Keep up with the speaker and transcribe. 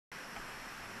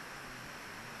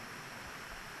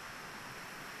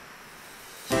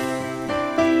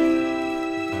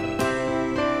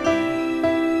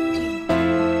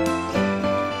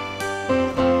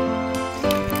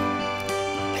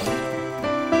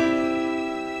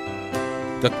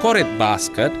The Korit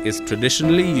basket is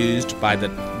traditionally used by the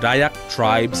Dayak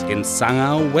tribes in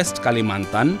Sanggau, West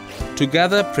Kalimantan, to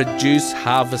gather produce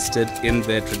harvested in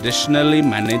their traditionally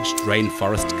managed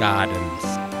rainforest gardens.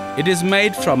 It is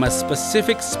made from a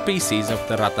specific species of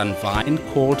the Rattan vine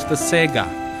called the sega,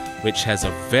 which has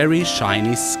a very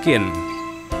shiny skin.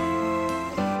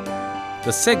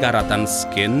 The sega rattan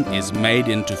skin is made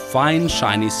into fine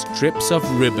shiny strips of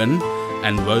ribbon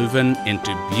and woven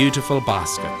into beautiful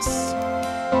baskets.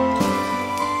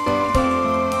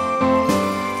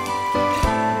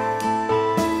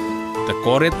 The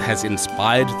Korit has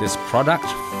inspired this product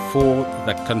for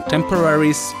the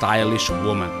contemporary stylish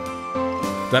woman.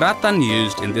 The rattan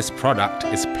used in this product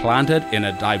is planted in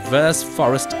a diverse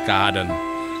forest garden,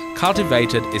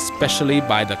 cultivated especially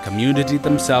by the community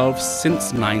themselves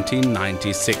since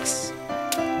 1996.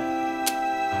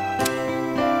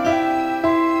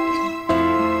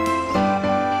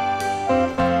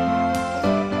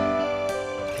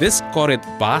 This Korit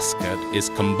basket is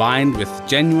combined with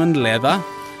genuine leather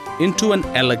into an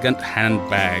elegant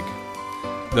handbag.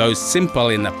 Though simple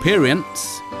in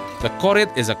appearance, the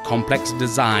Korit is a complex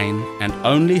design and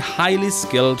only highly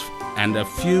skilled and a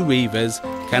few weavers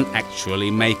can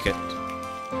actually make it.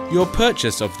 Your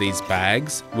purchase of these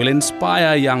bags will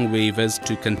inspire young weavers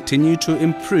to continue to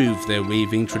improve their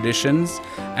weaving traditions,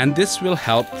 and this will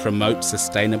help promote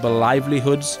sustainable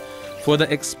livelihoods for the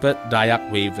expert Dayak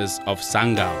weavers of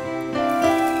Sanggau.